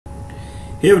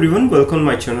Hey everyone, welcome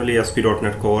my channel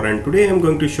ASP.NET Core, and today I'm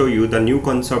going to show you the new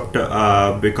concept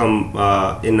become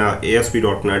in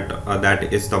ASP.NET,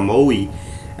 that is the MAUI.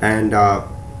 And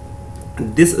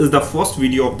this is the first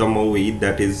video of the MAUI,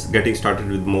 that is getting started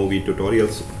with MAUI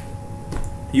tutorials.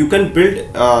 You can build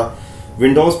a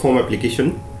Windows Form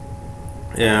application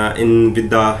with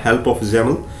the help of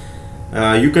XAML.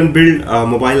 You can build a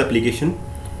mobile application.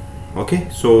 Okay,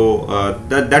 so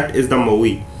that is the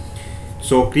MAUI.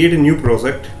 So create a new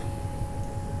project,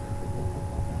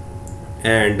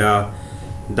 and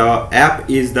the app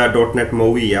is the .NET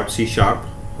MAUI app C#.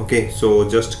 Okay, so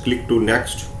just click to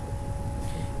next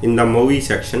in the MAUI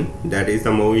section, that is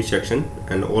the MAUI section,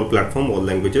 and all platform, all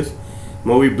languages,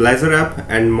 MAUI Blazor app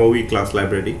and MAUI class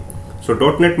library. So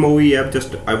 .NET MAUI app,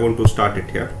 just I want to start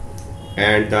it here,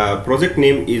 and the project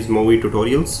name is MAUI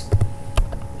tutorials,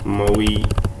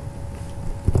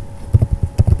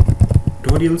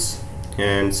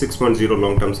 and 6.0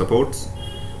 long-term supports.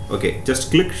 Okay,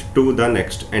 just click to the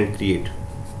next and create.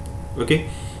 Okay,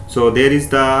 so there is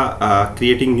the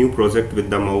creating new project with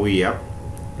the MAUI app,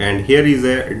 and here is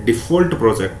a default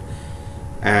project,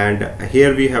 and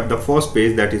here we have the first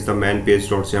page, that is the man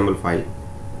page.xaml file,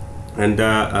 and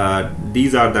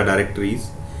these are the directories.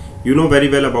 You know very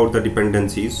well about the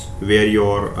dependencies where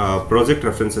your project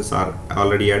references are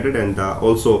already added, and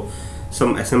also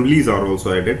some assemblies are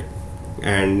also added,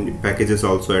 and packages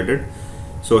also added.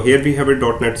 So here we have a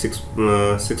 .NET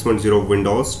 6.0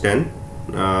 Windows 10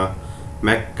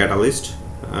 Mac Catalyst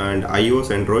and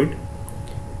iOS, Android,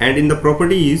 and in the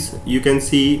properties you can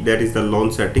see that is the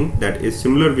launch setting, that is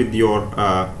similar with your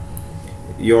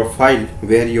file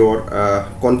where your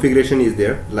configuration is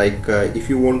there. Like if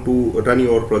you want to run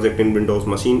your project in Windows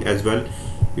machine as well,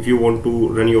 if you want to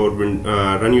run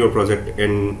your project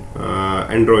in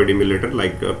Android emulator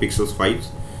like Pixels 5.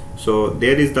 So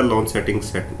there is the launch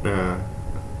settings,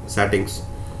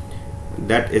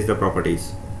 that is the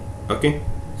properties. Okay,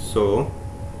 so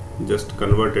just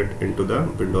convert it into the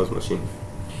Windows machine.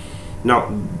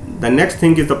 Now the next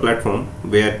thing is the platform,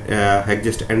 where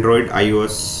exists Android,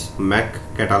 iOS, Mac,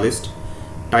 Catalyst,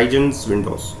 Tigens,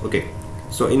 Windows. Okay,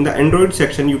 so in the Android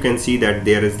section you can see that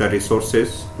there is the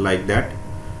resources like that,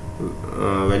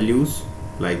 values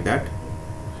like that.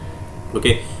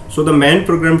 Okay, so the main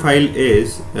program file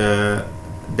is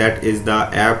that is the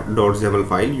app.xaml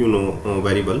file, you know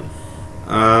very well.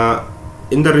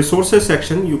 In the resources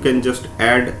section you can just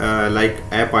add like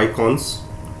app icons,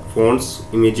 fonts,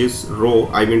 images, raw,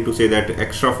 I mean to say that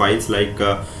extra files like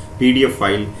PDF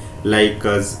file, like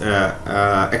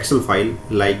Excel file,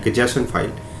 like JSON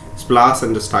file. Splash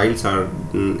and the styles are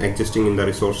existing in the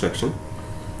resource section.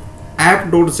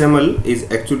 App.xaml is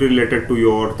actually related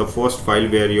to the first file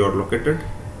where you are located,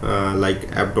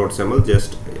 like app.xaml.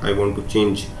 Just I want to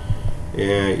change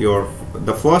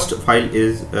the first file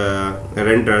is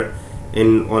rendered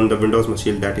on the Windows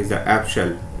machine, that is the app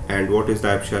shell. And what is the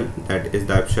app shell? That is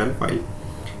the app shell file.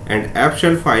 And app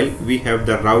shell file, we have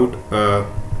the route,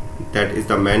 that is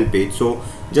the man page. So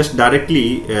just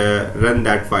directly run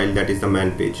that file, that is the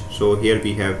man page. So here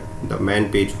we have the man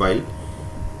page file,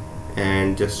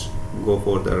 and just go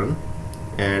for the run.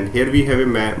 And here we have a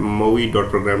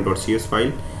maui.program.cs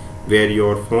file where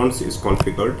your fonts is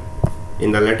configured.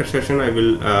 In the later session I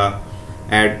will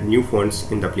add new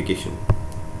fonts in the application.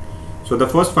 So the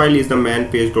first file is the man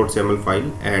page.xaml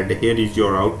file, and here is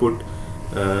your output.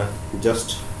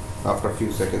 Just after a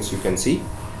few seconds you can see,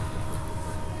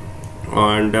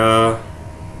 and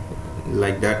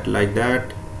like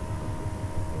that.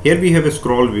 Here we have a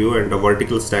scroll view and a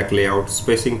vertical stack layout,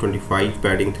 spacing 25,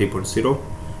 padding 3.0,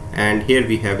 and here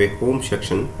we have a home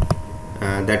section,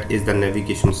 that is the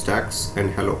navigation stacks, and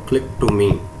hello, click to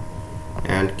me,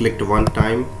 and clicked one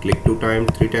time, click 2 times,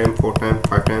 3 times, 4 times,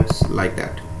 5 times, like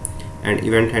that. And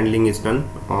event handling is done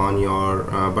on your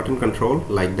button control,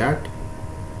 like that.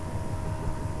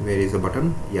 Where is the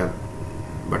button? Yeah,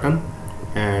 button.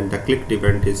 And the clicked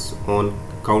event is on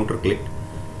counter clicked.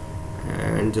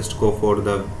 And just go for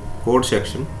the code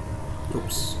section.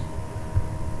 Oops.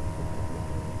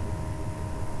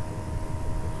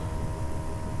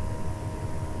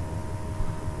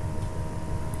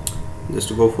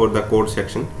 Just go for the code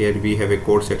section. Here we have a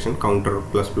code section, counter ++,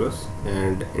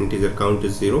 and integer count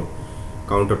is 0,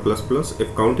 counter ++.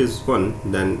 If count is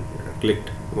 1, then clicked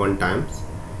 1 times,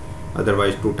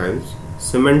 otherwise 2 times.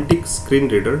 Semantic screen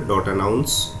reader dot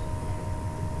announce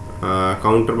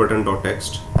counter button dot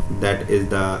text, that is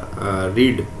the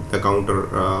read the counter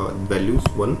values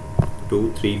 1,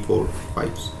 2, 3, 4,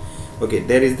 5. Okay,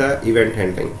 there is the event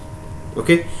handling.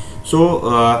 Okay,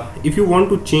 so if you want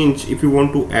to change, if you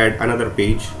want to add another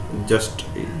page, just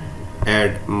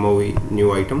add MAUI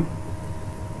new item,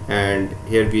 and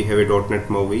here we have a .NET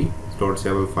MAUI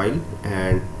 .xaml file,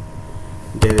 and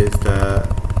there is the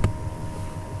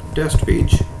test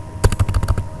page.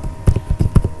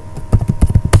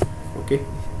 Okay,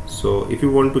 so if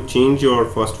you want to change your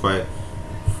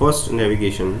first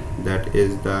navigation, that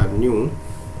is the new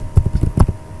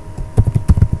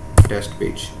test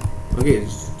page. Okay,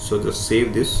 so just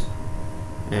save this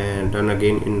and run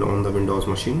again on the Windows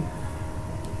machine.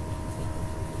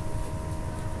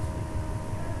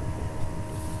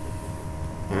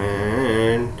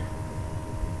 And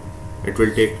it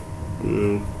will take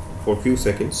for few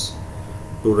seconds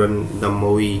to run the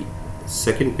MAUI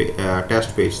second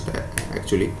test page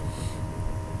actually.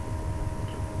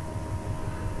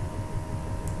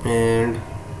 And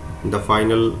the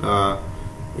final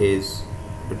is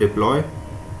deploy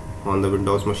on the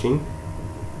Windows machine.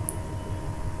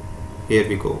 Here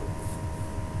we go.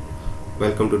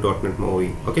 Welcome to .NET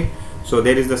MAUI. Okay, so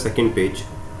there is the second page.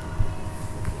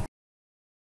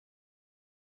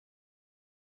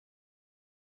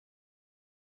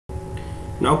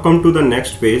 Now come to the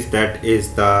next page, that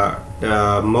is the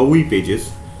MAUI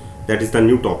pages. That is the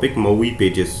new topic, MAUI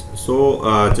pages. So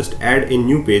just add a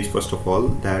new page first of all.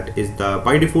 That is the,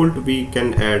 by default we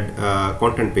can add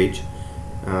content page,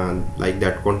 like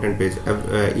that content page.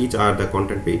 Each are the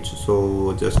content page.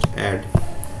 So just add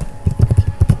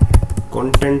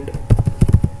content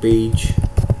page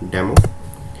demo,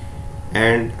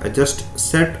 and just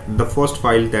set the first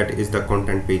file, that is the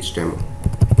content page demo.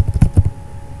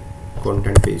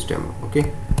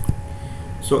 Okay,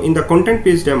 so in the content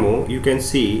page demo you can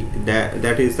see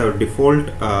that is the default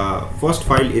first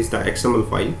file is the XML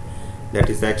file, that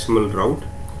is the XML route,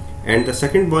 and the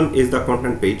second one is the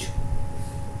content page.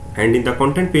 And in the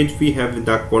content page we have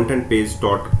the content page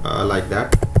dot like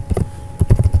that,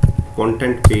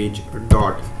 content page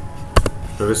dot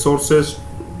resources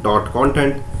dot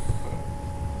content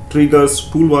triggers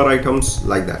toolbar items,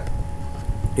 like that.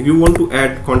 If you want to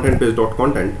add content page dot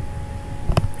content,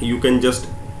 you can just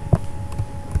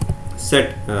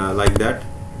set like that,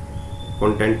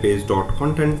 content page dot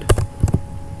content.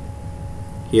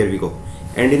 Here we go.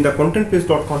 And in the content page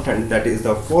dot content, that is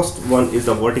the first one is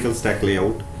the vertical stack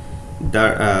layout.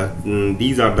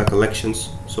 These are the collections.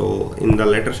 So in the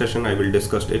later session I will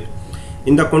discuss it.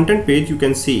 In the content page you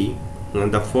can see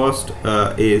the first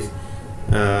is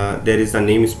there is the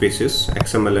namespaces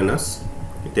XMLNS.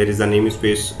 There is the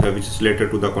namespace which is related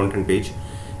to the content page,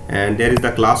 and there is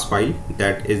the class file,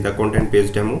 that is the content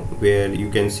page demo, where you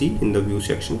can see in the view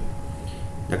section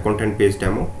the content page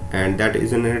demo, and that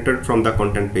is inherited from the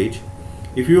content page.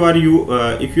 If you are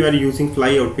using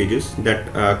flyout pages,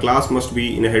 that class must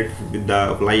be inherited with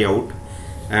the flyout,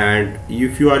 and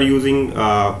if you are using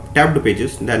tabbed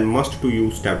pages, then must to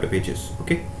use tabbed pages.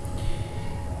 Okay,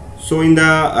 so in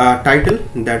the title,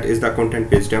 that is the content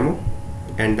page demo,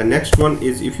 and the next one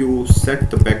is, if you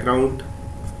set the background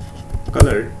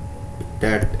color,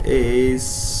 that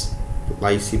is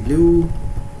icy blue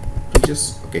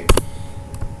pages. Okay,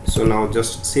 so now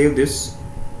just save this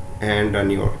and run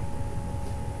your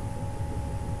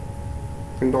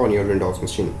on your Windows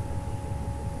machine.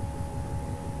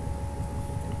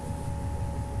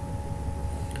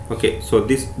 Okay, so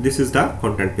this is the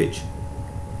content page.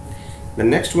 The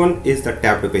next one is the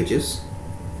tabbed pages.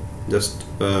 Just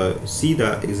see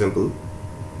the example.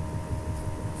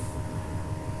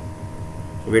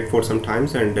 Wait for some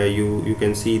times, and you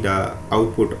can see the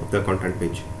output of the content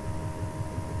page.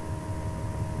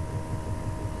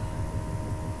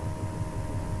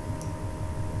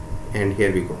 And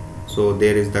here we go. So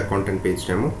there is the content page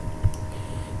demo.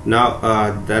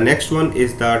 Now the next one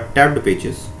is the tabbed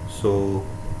pages. So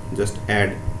just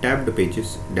add tabbed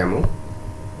pages demo,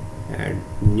 add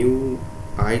new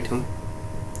item,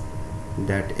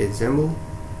 that is XAML,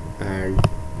 and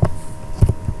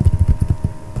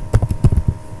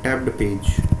tabbed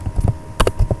page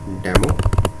demo.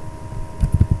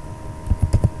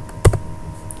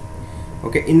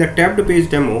 Okay, in the tabbed page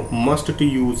demo, must to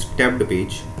use tabbed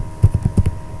page.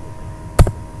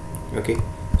 Okay,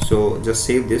 so just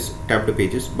save this tabbed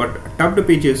pages, but tabbed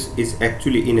pages is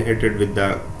actually inherited with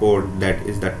the code, that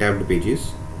is the tabbed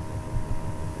pages.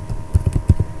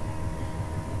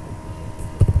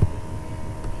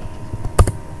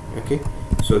 Okay,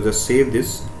 so just save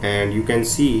this, and you can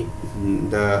see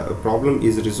the problem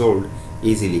is resolved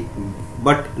easily.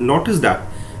 But notice that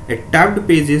a tabbed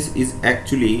pages is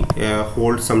actually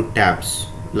hold some tabs,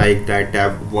 like that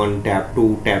tab 1, tab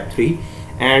 2, tab 3,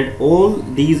 and all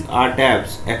these are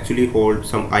tabs actually hold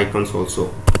some icons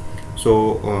also.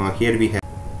 So here we have,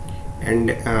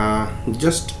 and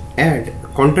just add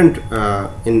content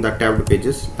in the tabbed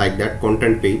pages, like that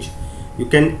content page. You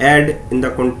can add in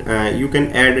the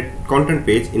content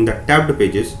page in the tabbed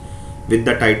pages with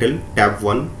the title tab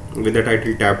 1, with the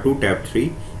title tab 2, tab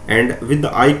 3, and with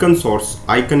the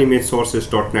icon image source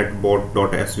is .NET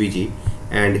board.svg,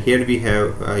 and here we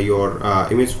have your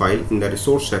image file in the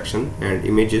resource section, and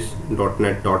images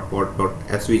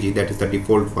 .NET.board.svg, that is the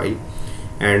default file,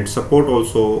 and support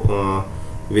also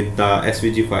with the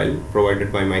svg file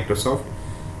provided by Microsoft.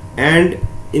 And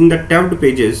in the tabbed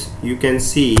pages you can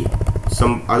see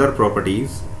some other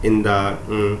properties in the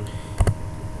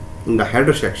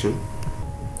header section.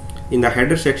 In the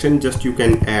header section, just you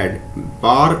can add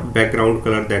bar background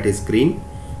color, that is green,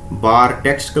 bar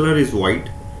text color is white,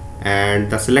 and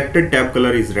the selected tab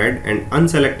color is red, and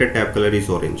unselected tab color is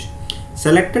orange.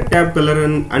 Selected tab color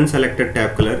and unselected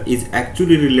tab color is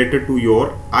actually related to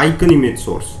your icon image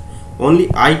source. Only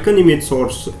icon image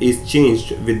source is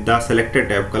changed with the selected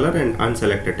tab color and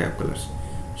unselected tab colors.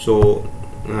 So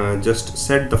just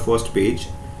set the first page,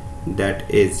 that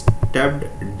is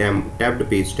tabbed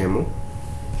page demo,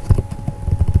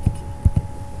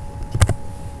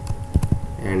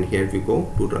 and here we go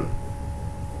to run.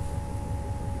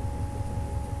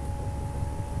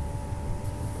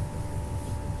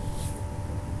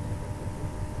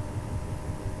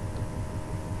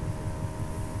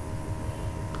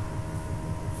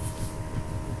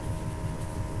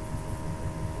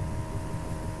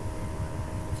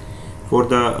 For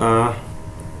the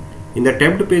in the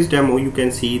tabbed page demo, you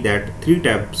can see that 3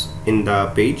 tabs in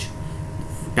the page: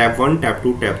 tab 1, tab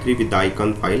 2, tab 3 with the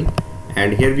icon file,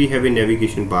 and here we have a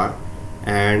navigation bar,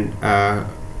 and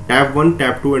tab 1,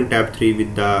 tab 2 and tab 3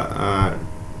 with the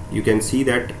you can see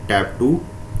that tab 2,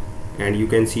 and you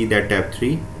can see that tab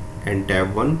 3, and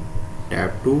tab 1,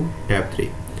 tab 2, tab 3.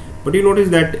 But you notice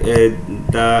that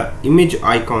the image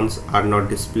icons are not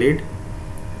displayed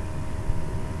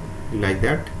like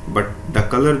that, but the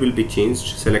color will be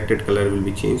changed, selected color will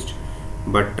be changed,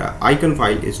 but icon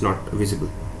file is not visible.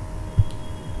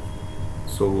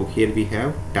 So here we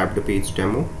have tabbed page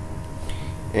demo,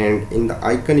 and in the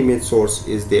icon image source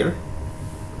is there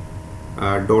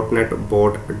 .NET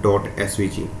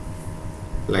board.svg,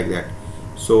 like that.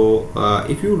 So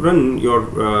if you run your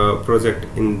project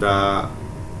in the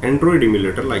Android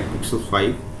emulator like Pixel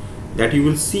 5, that you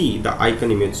will see the icon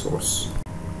image source.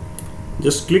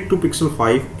 Just click to Pixel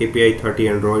 5 API 30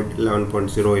 Android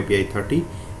 11.0 API 30,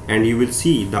 and you will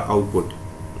see the output,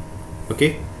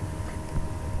 okay,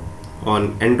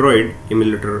 on Android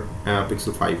emulator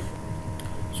Pixel 5.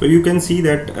 So you can see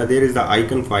that there is the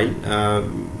icon file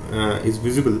is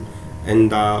visible in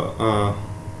the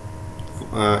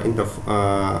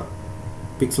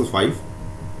Pixel 5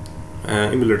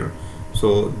 emulator.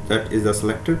 So that is the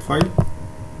selected file,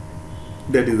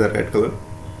 that is the red color,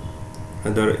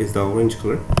 other is the orange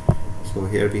color. So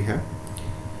here we have,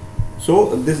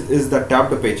 so this is the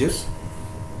tabbed pages,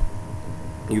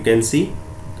 you can see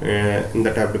in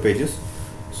the tabbed pages.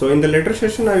 So in the later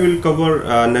session I will cover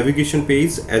navigation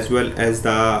page as well as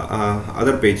the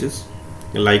other pages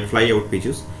like flyout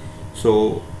pages.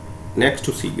 So next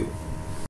to see you.